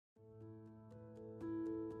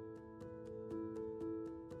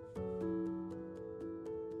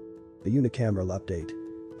The unicameral update.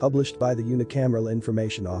 Published by the Unicameral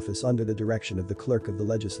Information Office under the direction of the Clerk of the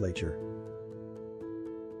Legislature.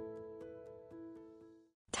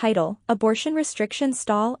 Title: Abortion Restrictions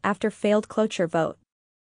Stall After Failed Cloture Vote.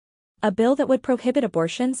 A bill that would prohibit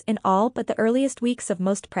abortions in all but the earliest weeks of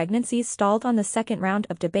most pregnancies stalled on the second round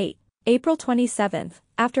of debate, April 27,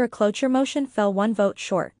 after a cloture motion fell one vote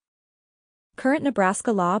short. Current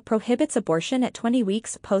Nebraska law prohibits abortion at 20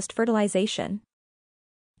 weeks post-fertilization.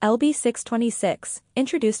 LB 626,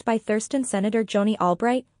 introduced by Thurston Senator Joni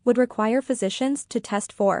Albright, would require physicians to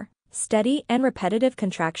test for steady and repetitive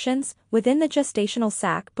contractions within the gestational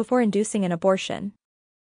sac before inducing an abortion.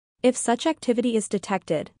 If such activity is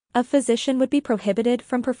detected, a physician would be prohibited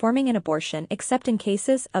from performing an abortion except in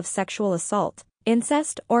cases of sexual assault,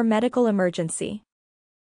 incest, or medical emergency.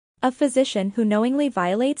 A physician who knowingly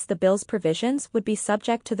violates the bill's provisions would be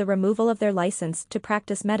subject to the removal of their license to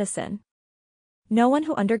practice medicine. No one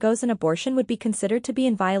who undergoes an abortion would be considered to be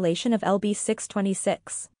in violation of LB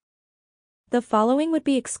 626. The following would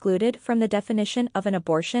be excluded from the definition of an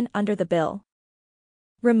abortion under the bill: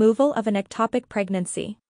 removal of an ectopic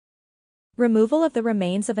pregnancy, removal of the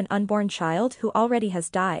remains of an unborn child who already has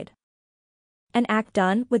died, an act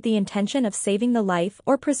done with the intention of saving the life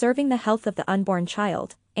or preserving the health of the unborn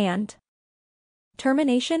child, and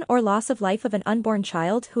termination or loss of life of an unborn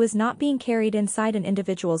child who is not being carried inside an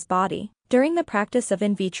individual's body during the practice of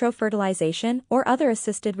in vitro fertilization or other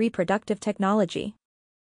assisted reproductive technology.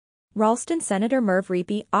 Ralston Senator Merv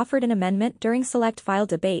Riepe offered an amendment during select file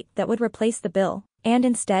debate that would replace the bill and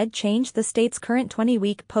instead change the state's current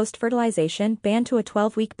 20-week post-fertilization ban to a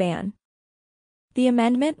 12-week ban. The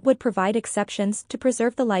amendment would provide exceptions to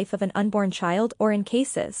preserve the life of an unborn child or in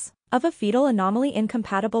cases of a fetal anomaly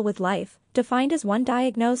incompatible with life, defined as one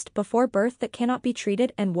diagnosed before birth that cannot be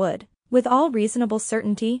treated and would, with all reasonable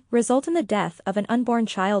certainty, result in the death of an unborn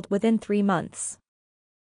child within 3 months.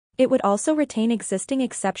 It would also retain existing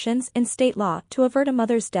exceptions in state law to avert a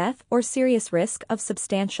mother's death or serious risk of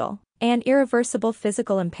substantial and irreversible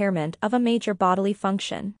physical impairment of a major bodily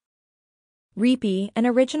function. Riepe, an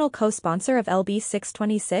original co-sponsor of LB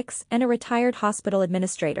 626 and a retired hospital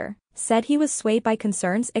administrator, said he was swayed by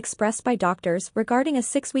concerns expressed by doctors regarding a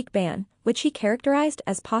 6-week ban, which he characterized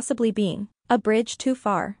as possibly being a bridge too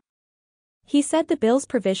far. He said the bill's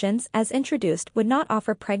provisions as introduced would not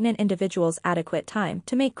offer pregnant individuals adequate time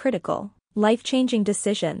to make critical, life-changing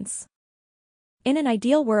decisions. In an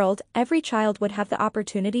ideal world, every child would have the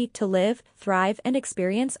opportunity to live, thrive, and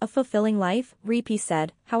experience a fulfilling life, Riepe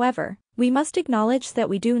said. However, we must acknowledge that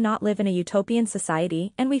we do not live in a utopian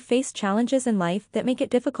society and we face challenges in life that make it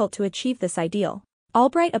difficult to achieve this ideal.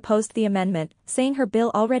 Albright opposed the amendment, saying her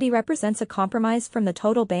bill already represents a compromise from the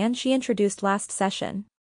total ban she introduced last session.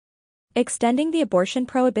 Extending the abortion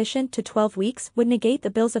prohibition to 12 weeks would negate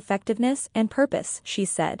the bill's effectiveness and purpose, she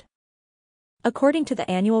said. According to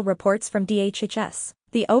the annual reports from DHHS,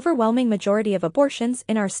 the overwhelming majority of abortions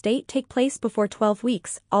in our state take place before 12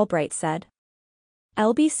 weeks, Albright said.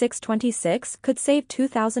 LB 626 could save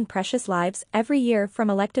 2,000 precious lives every year from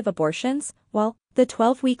elective abortions, while the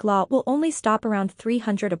 12-week law will only stop around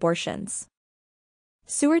 300 abortions.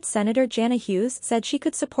 Seward Senator Jana Hughes said she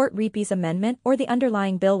could support Riepe's amendment or the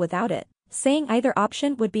underlying bill without it, saying either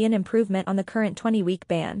option would be an improvement on the current 20-week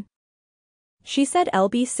ban. She said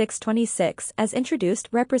LB 626 as introduced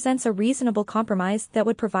represents a reasonable compromise that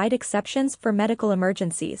would provide exceptions for medical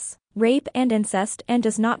emergencies, rape and incest, and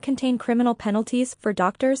does not contain criminal penalties for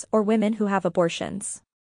doctors or women who have abortions.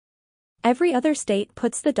 Every other state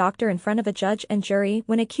puts the doctor in front of a judge and jury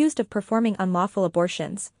when accused of performing unlawful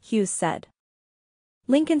abortions, Hughes said.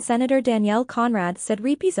 Lincoln Senator Danielle Conrad said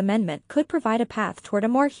Riepe's amendment could provide a path toward a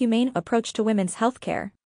more humane approach to women's health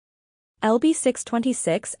care. LB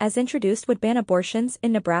 626 as introduced would ban abortions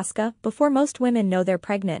in Nebraska before most women know they're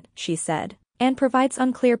pregnant, she said, and provides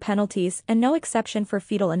unclear penalties and no exception for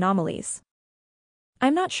fetal anomalies.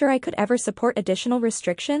 I'm not sure I could ever support additional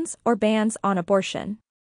restrictions or bans on abortion.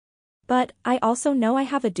 But I also know I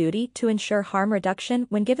have a duty to ensure harm reduction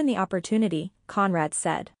when given the opportunity, Conrad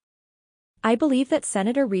said. I believe that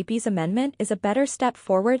Senator Riepe's amendment is a better step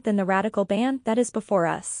forward than the radical ban that is before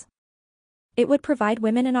us. It would provide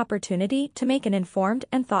women an opportunity to make an informed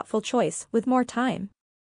and thoughtful choice with more time.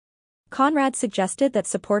 Conrad suggested that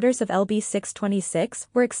supporters of LB 626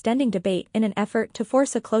 were extending debate in an effort to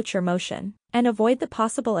force a cloture motion and avoid the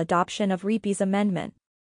possible adoption of Riepe's amendment.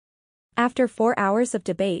 After 4 hours of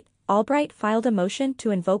debate, Albright filed a motion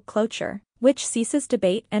to invoke cloture, which ceases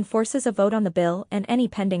debate and forces a vote on the bill and any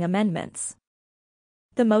pending amendments.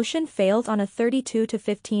 The motion failed on a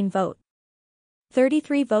 32-15 vote.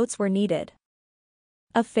 33 votes were needed.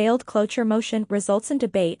 A failed cloture motion results in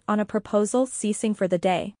debate on a proposal ceasing for the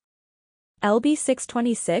day. LB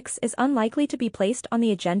 626 is unlikely to be placed on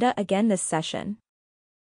the agenda again this session.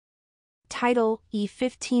 Title: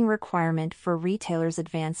 E15 requirement for retailers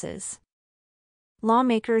advances.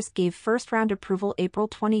 Lawmakers gave first-round approval April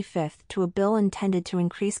 25 to a bill intended to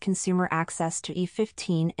increase consumer access to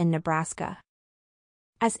E15 in Nebraska.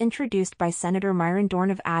 As introduced by Senator Myron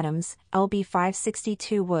Dorn of Adams, LB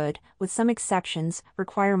 562 would, with some exceptions,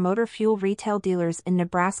 require motor fuel retail dealers in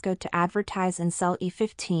Nebraska to advertise and sell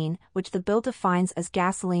E15, which the bill defines as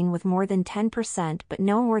gasoline with more than 10% but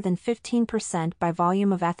no more than 15% by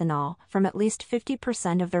volume of ethanol, from at least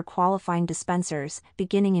 50% of their qualifying dispensers,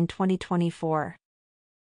 beginning in 2024.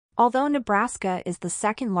 Although Nebraska is the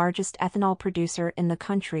second largest ethanol producer in the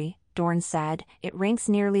country, Dorn said, it ranks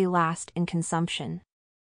nearly last in consumption.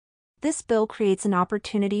 This bill creates an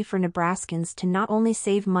opportunity for Nebraskans to not only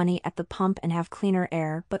save money at the pump and have cleaner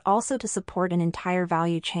air but also to support an entire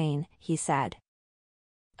value chain, he said.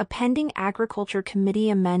 A pending Agriculture Committee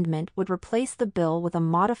amendment would replace the bill with a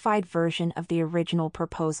modified version of the original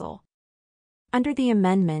proposal. Under the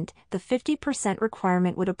amendment, the 50%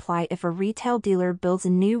 requirement would apply if a retail dealer builds a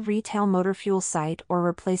new retail motor fuel site or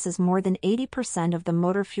replaces more than 80% of the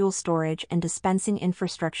motor fuel storage and dispensing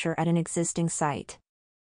infrastructure at an existing site.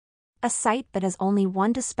 A site that has only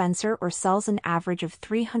one dispenser or sells an average of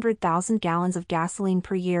 300,000 gallons of gasoline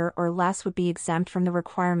per year or less would be exempt from the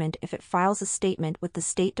requirement if it files a statement with the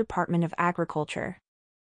State Department of Agriculture.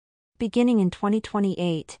 Beginning in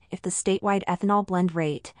 2028, if the statewide ethanol blend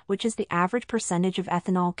rate, which is the average percentage of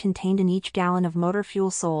ethanol contained in each gallon of motor fuel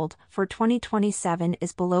sold, for 2027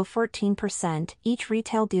 is below 14%, each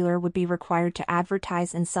retail dealer would be required to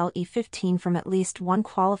advertise and sell E15 from at least one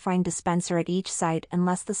qualifying dispenser at each site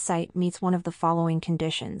unless the site meets one of the following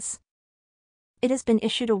conditions. It has been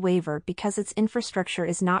issued a waiver because its infrastructure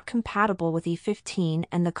is not compatible with E15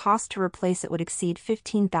 and the cost to replace it would exceed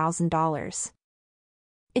 $15,000.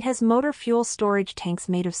 It has motor fuel storage tanks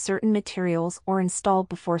made of certain materials or installed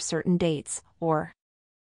before certain dates, or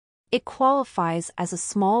it qualifies as a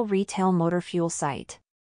small retail motor fuel site.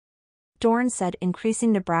 Dorn said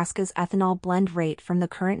increasing Nebraska's ethanol blend rate from the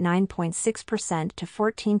current 9.6% to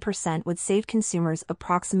 14% would save consumers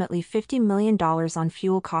approximately $50 million on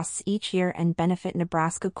fuel costs each year and benefit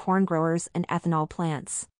Nebraska corn growers and ethanol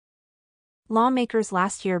plants. Lawmakers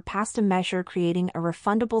last year passed a measure creating a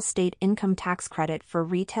refundable state income tax credit for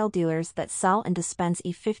retail dealers that sell and dispense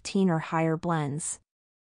E15 or higher blends.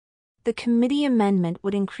 The committee amendment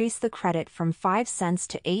would increase the credit from 5 cents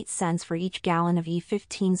to 8 cents for each gallon of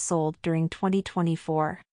E15 sold during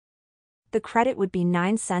 2024. The credit would be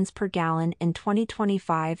 9 cents per gallon in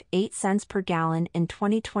 2025, 8 cents per gallon in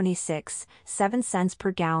 2026, 7 cents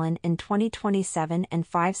per gallon in 2027 and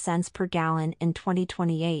 5 cents per gallon in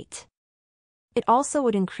 2028. It also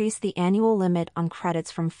would increase the annual limit on credits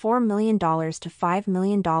from $4 million to $5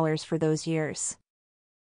 million for those years.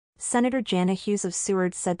 Senator Jana Hughes of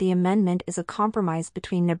Seward said the amendment is a compromise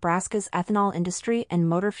between Nebraska's ethanol industry and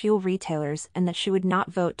motor fuel retailers and that she would not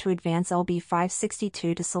vote to advance LB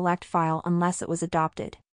 562 to select file unless it was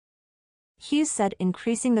adopted. Hughes said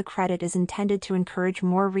increasing the credit is intended to encourage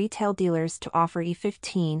more retail dealers to offer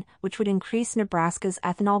E15, which would increase Nebraska's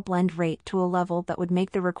ethanol blend rate to a level that would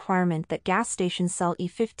make the requirement that gas stations sell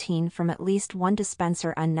E15 from at least one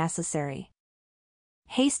dispenser unnecessary.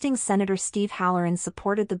 Hastings Senator Steve Halloran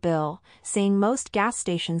supported the bill, saying most gas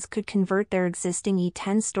stations could convert their existing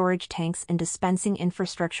E10 storage tanks and dispensing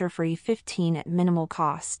infrastructure for E15 at minimal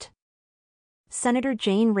cost. Senator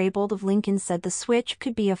Jane Raybould of Lincoln said the switch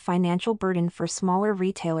could be a financial burden for smaller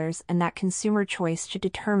retailers and that consumer choice should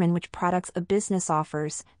determine which products a business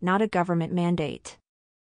offers, not a government mandate.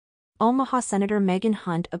 Omaha Senator Megan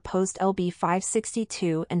Hunt opposed LB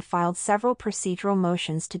 562 and filed several procedural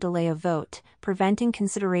motions to delay a vote, preventing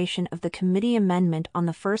consideration of the committee amendment on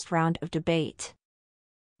the first round of debate.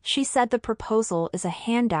 She said the proposal is a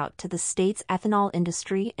handout to the state's ethanol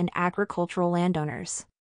industry and agricultural landowners.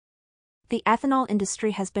 The ethanol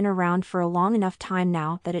industry has been around for a long enough time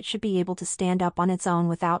now that it should be able to stand up on its own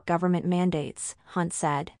without government mandates, Hunt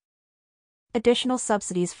said. Additional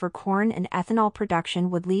subsidies for corn and ethanol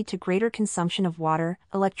production would lead to greater consumption of water,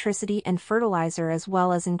 electricity and fertilizer as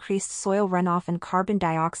well as increased soil runoff and carbon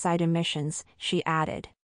dioxide emissions, she added.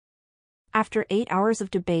 After 8 hours of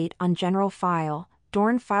debate on general file,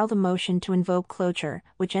 Dorn filed a motion to invoke cloture,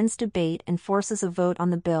 which ends debate and forces a vote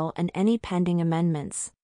on the bill and any pending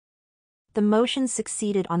amendments. The motion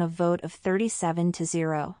succeeded on a vote of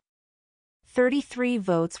 37-0. 33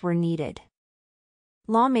 votes were needed.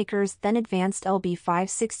 Lawmakers then advanced LB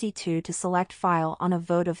 562 to select file on a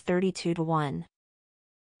vote of 32-1.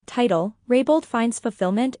 Title: Raybould finds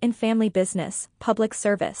fulfillment in family business, public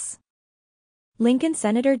service. Lincoln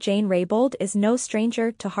Senator Jane Raybould is no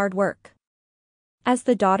stranger to hard work. As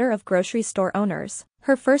the daughter of grocery store owners,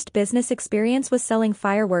 her first business experience was selling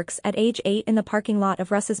fireworks at age 8 in the parking lot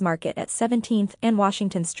of Russ's Market at 17th and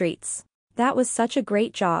Washington Streets. "That was such a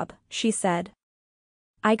great job," she said.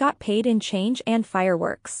 "I got paid in change and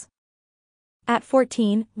fireworks." At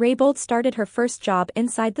 14, Raybould started her first job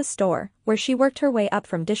inside the store, where she worked her way up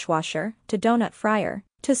from dishwasher to donut fryer,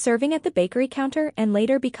 to serving at the bakery counter and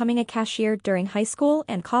later becoming a cashier during high school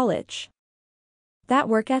and college. That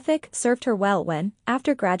work ethic served her well when,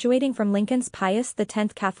 after graduating from Lincoln's Pius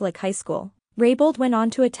X Catholic High School, Raybould went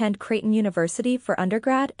on to attend Creighton University for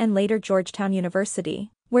undergrad and later Georgetown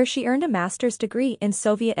University, where she earned a master's degree in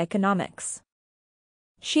Soviet economics.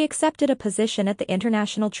 She accepted a position at the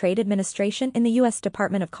International Trade Administration in the U.S.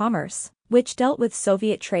 Department of Commerce, which dealt with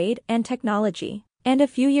Soviet trade and technology, and a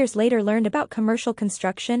few years later learned about commercial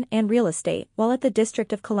construction and real estate while at the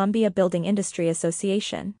District of Columbia Building Industry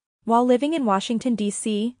Association. While living in Washington,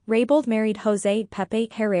 D.C., Raybould married Jose Pepe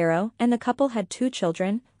Herrero, and the couple had 2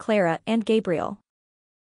 children, Clara and Gabriel.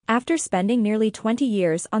 After spending nearly 20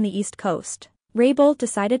 years on the East Coast, Raybould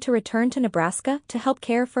decided to return to Nebraska to help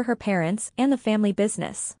care for her parents and the family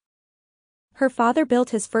business. Her father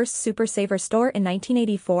built his first Super Saver store in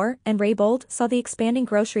 1984, and Raybould saw the expanding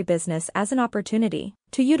grocery business as an opportunity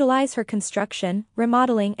to utilize her construction,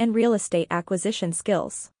 remodeling and real estate acquisition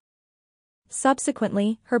skills.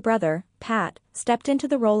 Subsequently, her brother, Pat, stepped into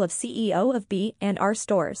the role of CEO of B&R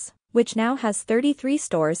Stores, which now has 33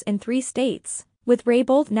 stores in 3 states, with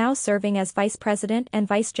Raybould now serving as vice president and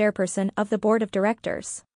vice chairperson of the board of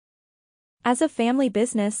directors. "As a family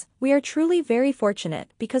business, we are truly very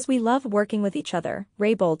fortunate because we love working with each other,"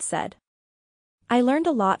 Raybould said. "I learned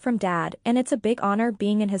a lot from Dad, and it's a big honor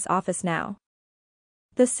being in his office now."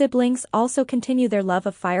 The siblings also continue their love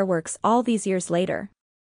of fireworks all these years later.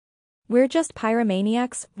 "We're just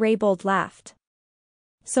pyromaniacs," Raybould laughed.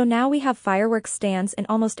 "So now we have fireworks stands in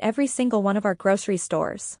almost every single one of our grocery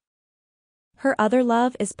stores." Her other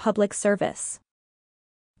love is public service.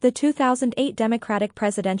 The 2008 Democratic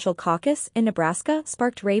Presidential Caucus in Nebraska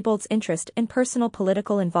sparked Raybould's interest in personal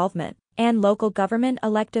political involvement and local government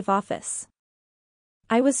elective office.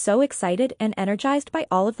 "I was so excited and energized by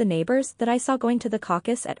all of the neighbors that I saw going to the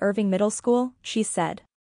caucus at Irving Middle School," she said.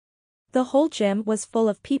 "The whole gym was full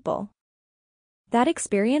of people." That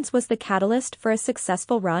experience was the catalyst for a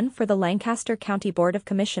successful run for the Lancaster County Board of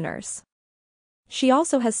Commissioners. She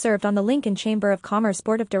also has served on the Lincoln Chamber of Commerce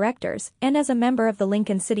Board of Directors and as a member of the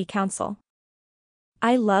Lincoln City Council.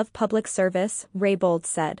 "I love public service," Raybould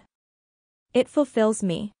said. "It fulfills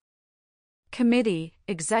me." Committee,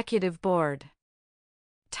 Executive Board.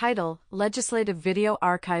 Title: Legislative Video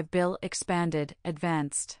Archive Bill Expanded,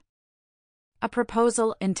 Advanced. A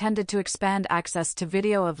proposal intended to expand access to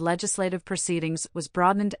video of legislative proceedings was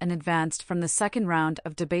broadened and advanced from the second round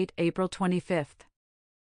of debate April 25.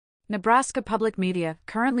 Nebraska Public Media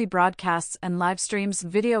currently broadcasts and live streams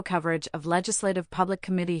video coverage of legislative public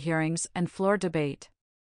committee hearings and floor debate.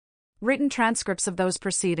 Written transcripts of those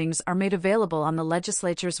proceedings are made available on the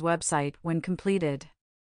legislature's website when completed.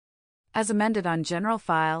 As amended on General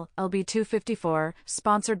File, LB 254,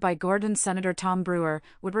 sponsored by Gordon Senator Tom Brewer,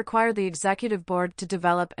 would require the Executive Board to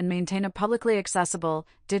develop and maintain a publicly accessible,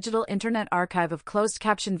 digital Internet archive of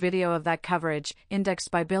closed-caption video of that coverage,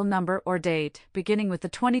 indexed by bill number or date, beginning with the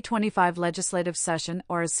 2025 legislative session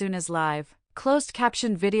or as soon as live,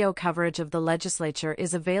 closed-caption video coverage of the legislature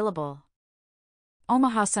is available.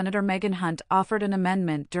 Omaha Senator Megan Hunt offered an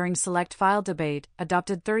amendment during select file debate,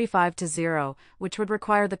 adopted 35-0, which would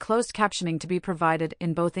require the closed captioning to be provided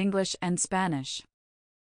in both English and Spanish.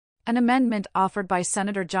 An amendment offered by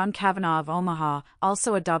Senator John Kavanaugh of Omaha,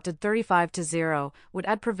 also adopted 35-0, would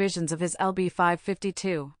add provisions of his LB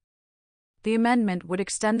 552. The amendment would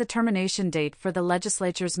extend the termination date for the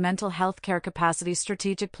legislature's Mental Health Care Capacity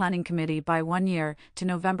Strategic Planning Committee by 1 year, to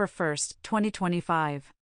November 1,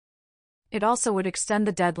 2025. It also would extend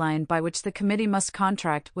the deadline by which the committee must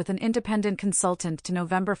contract with an independent consultant to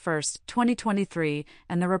November 1, 2023,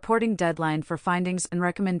 and the reporting deadline for findings and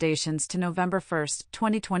recommendations to November 1,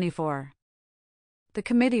 2024. The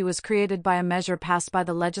committee was created by a measure passed by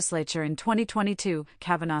the legislature in 2022,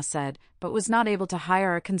 Kavanaugh said, but was not able to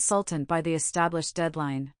hire a consultant by the established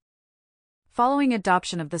deadline. Following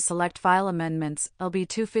adoption of the select file amendments, LB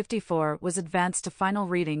 254 was advanced to final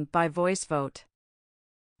reading by voice vote.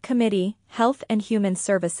 Committee, Health and Human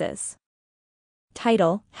Services.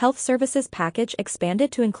 Title: Health Services Package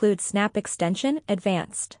expanded to include SNAP Extension,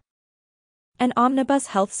 Advanced. An omnibus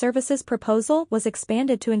health services proposal was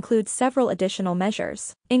expanded to include several additional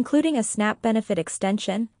measures, including a SNAP benefit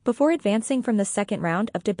extension, before advancing from the second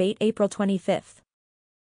round of debate April 25.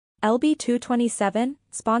 LB 227,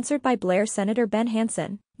 sponsored by Blair Senator Ben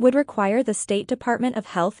Hansen, would require the State Department of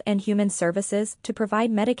Health and Human Services to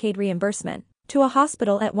provide Medicaid reimbursement to a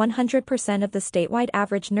hospital at 100% of the statewide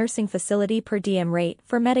average nursing facility per diem rate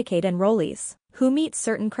for Medicaid enrollees who meet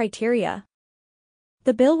certain criteria.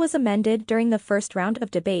 The bill was amended during the first round of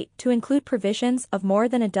debate to include provisions of more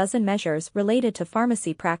than a dozen measures related to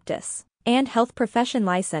pharmacy practice and health profession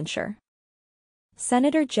licensure.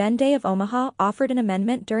 Senator Jen Day of Omaha offered an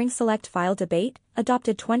amendment during select file debate,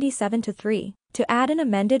 adopted 27-3, to add an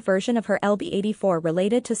amended version of her LB 84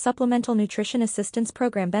 related to Supplemental Nutrition Assistance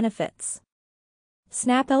Program benefits.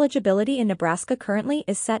 SNAP eligibility in Nebraska currently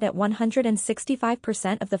is set at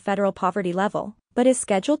 165% of the federal poverty level, but is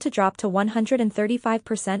scheduled to drop to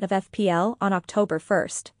 135% of FPL on October 1,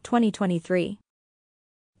 2023.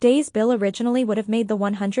 Day's bill originally would have made the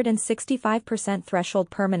 165% threshold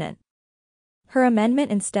permanent. Her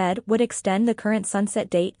amendment instead would extend the current sunset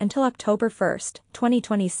date until October 1,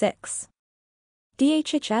 2026.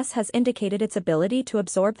 DHHS has indicated its ability to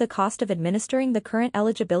absorb the cost of administering the current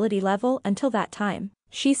eligibility level until that time,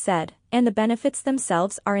 she said, and the benefits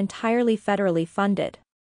themselves are entirely federally funded.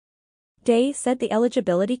 Day said the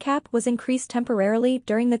eligibility cap was increased temporarily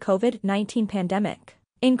during the COVID-19 pandemic,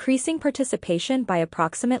 increasing participation by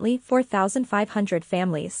approximately 4,500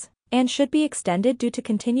 families, and should be extended due to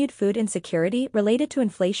continued food insecurity related to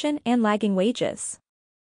inflation and lagging wages.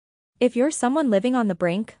 If you're someone living on the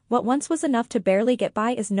brink, what once was enough to barely get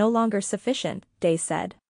by is no longer sufficient, Day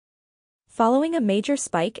said. Following a major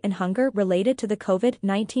spike in hunger related to the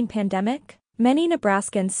COVID-19 pandemic, many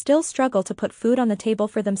Nebraskans still struggle to put food on the table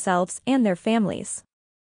for themselves and their families.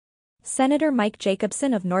 Senator Mike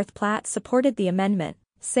Jacobson of North Platte supported the amendment,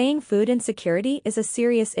 saying food insecurity is a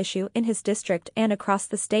serious issue in his district and across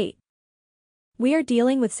the state. "We are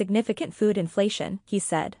dealing with significant food inflation," he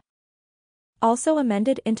said. Also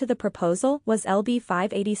amended into the proposal was LB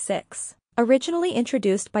 586, originally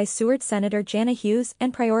introduced by Seward Senator Jana Hughes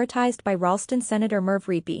and prioritized by Ralston Senator Merv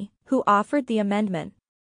Riepe, who offered the amendment.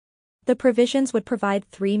 The provisions would provide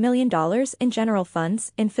 $3 million in general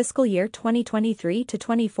funds in fiscal year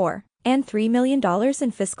 2023-24, and $3 million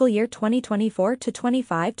in fiscal year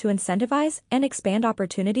 2024-25 to incentivize and expand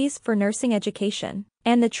opportunities for nursing education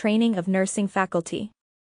and the training of nursing faculty.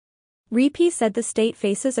 Riepe said the state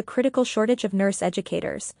faces a critical shortage of nurse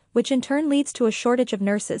educators, which in turn leads to a shortage of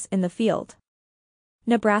nurses in the field.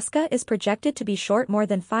 Nebraska is projected to be short more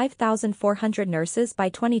than 5,400 nurses by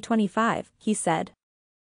 2025, he said.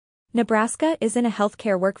 Nebraska is in a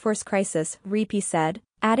healthcare workforce crisis, Riepe said,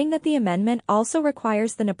 adding that the amendment also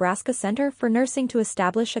requires the Nebraska Center for Nursing to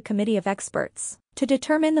establish a committee of experts to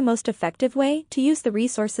determine the most effective way to use the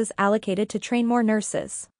resources allocated to train more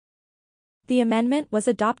nurses. The amendment was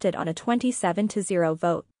adopted on a 27-0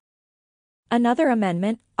 vote. Another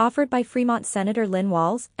amendment, offered by Fremont Senator Lynn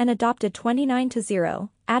Walls and adopted 29-0,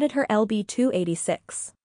 added her LB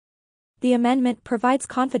 286. The amendment provides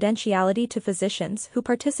confidentiality to physicians who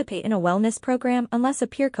participate in a wellness program unless a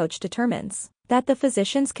peer coach determines that the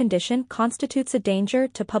physician's condition constitutes a danger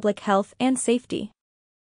to public health and safety.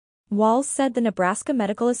 Walls said the Nebraska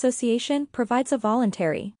Medical Association provides a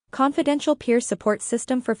voluntary, confidential peer support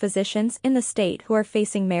system for physicians in the state who are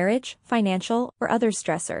facing marriage, financial, or other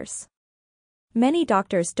stressors. Many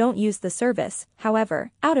doctors don't use the service,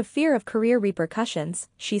 however, out of fear of career repercussions,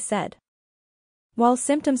 she said. While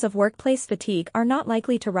symptoms of workplace fatigue are not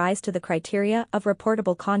likely to rise to the criteria of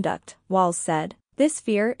reportable conduct, Walls said, this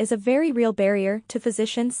fear is a very real barrier to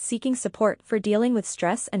physicians seeking support for dealing with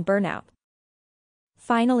stress and burnout.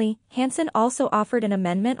 Finally, Hansen also offered an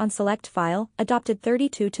amendment on Select File, adopted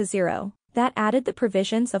 32-0, that added the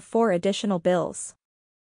provisions of 4 additional bills.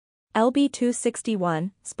 LB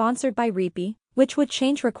 261, sponsored by Riepe, which would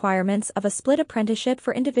change requirements of a split apprenticeship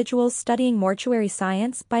for individuals studying mortuary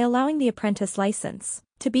science by allowing the apprentice license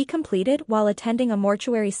to be completed while attending a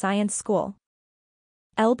mortuary science school.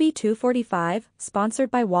 LB 245, sponsored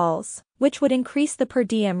by Walls, which would increase the per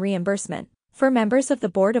diem reimbursement for members of the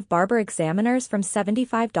Board of Barber Examiners from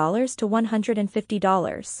 $75 to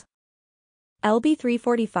 $150. LB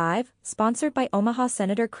 345, sponsored by Omaha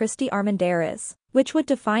Senator Christy Armendariz, which would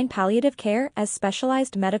define palliative care as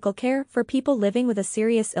specialized medical care for people living with a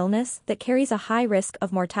serious illness that carries a high risk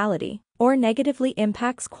of mortality or negatively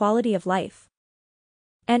impacts quality of life.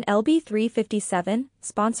 And LB 357,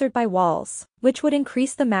 sponsored by Walls, which would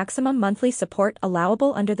increase the maximum monthly support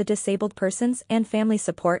allowable under the Disabled Persons and Family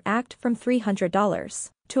Support Act from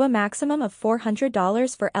 $300 to a maximum of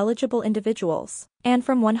 $400 for eligible individuals, and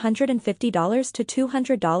from $150 to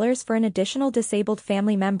 $200 for an additional disabled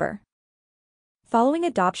family member. Following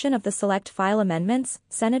adoption of the select file amendments,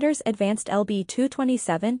 Senators advanced LB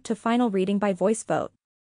 227 to final reading by voice vote.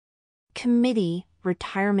 Committee,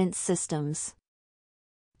 Retirement Systems.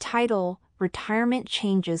 Title, Retirement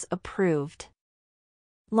Changes Approved.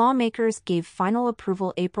 Lawmakers gave final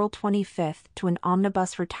approval April 25 to an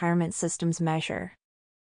omnibus retirement systems measure.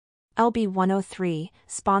 LB 103,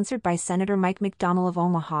 sponsored by Senator Mike McDonnell of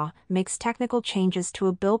Omaha, makes technical changes to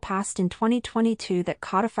a bill passed in 2022 that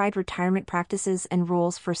codified retirement practices and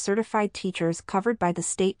rules for certified teachers covered by the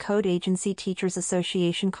State Code Agency Teachers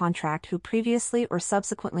Association contract who previously or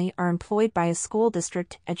subsequently are employed by a school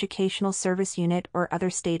district, educational service unit, or other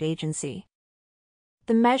state agency.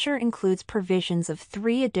 The measure includes provisions of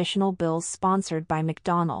 3 additional bills sponsored by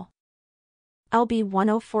McDonnell. LB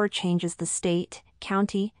 104 changes the state,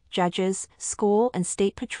 county, judges, school, and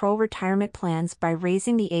state patrol retirement plans by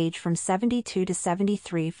raising the age from 72 to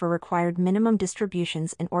 73 for required minimum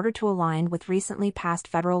distributions in order to align with recently passed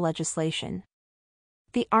federal legislation.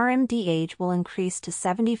 The RMD age will increase to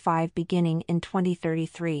 75 beginning in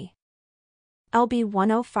 2033. LB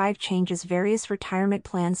 105 changes various retirement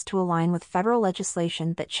plans to align with federal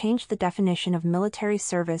legislation that changed the definition of military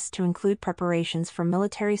service to include preparations for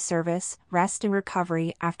military service, rest and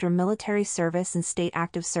recovery after military service, and state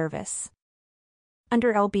active service.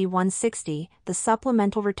 Under LB 160, the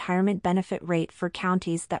supplemental retirement benefit rate for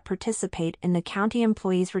counties that participate in the County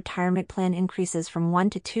Employees Retirement Plan increases from 1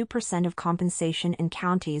 to 2% of compensation in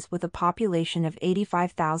counties with a population of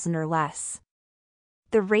 85,000 or less.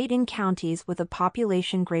 The rate in counties with a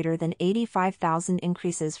population greater than 85,000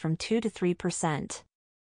 increases from 2 to 3%.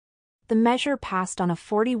 The measure passed on a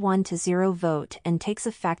 41-0 vote and takes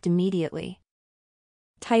effect immediately.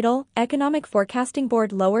 Title: Economic Forecasting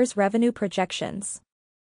Board lowers revenue projections.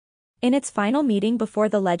 In its final meeting before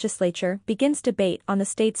the legislature begins debate on the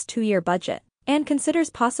state's 2-year budget, and considers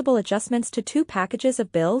possible adjustments to 2 packages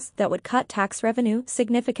of bills that would cut tax revenue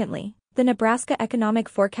significantly, the Nebraska Economic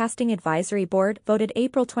Forecasting Advisory Board voted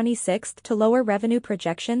April 26 to lower revenue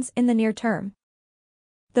projections in the near term.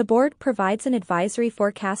 The board provides an advisory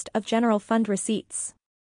forecast of general fund receipts.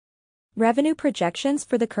 Revenue projections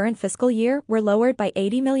for the current fiscal year were lowered by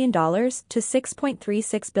 $80 million to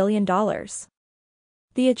 $6.36 billion.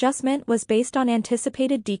 The adjustment was based on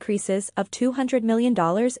anticipated decreases of $200 million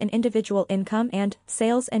in individual income and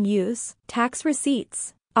sales and use tax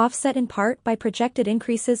receipts, offset in part by projected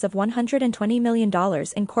increases of $120 million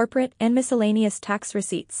in corporate and miscellaneous tax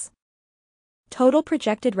receipts. Total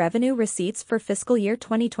projected revenue receipts for fiscal year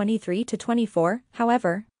 2023 to 24,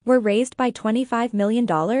 however, were raised by $25 million,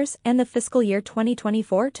 and the fiscal year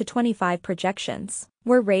 2024 to 25 projections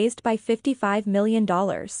were raised by $55 million.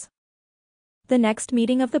 The next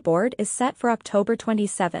meeting of the board is set for October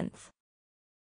 27.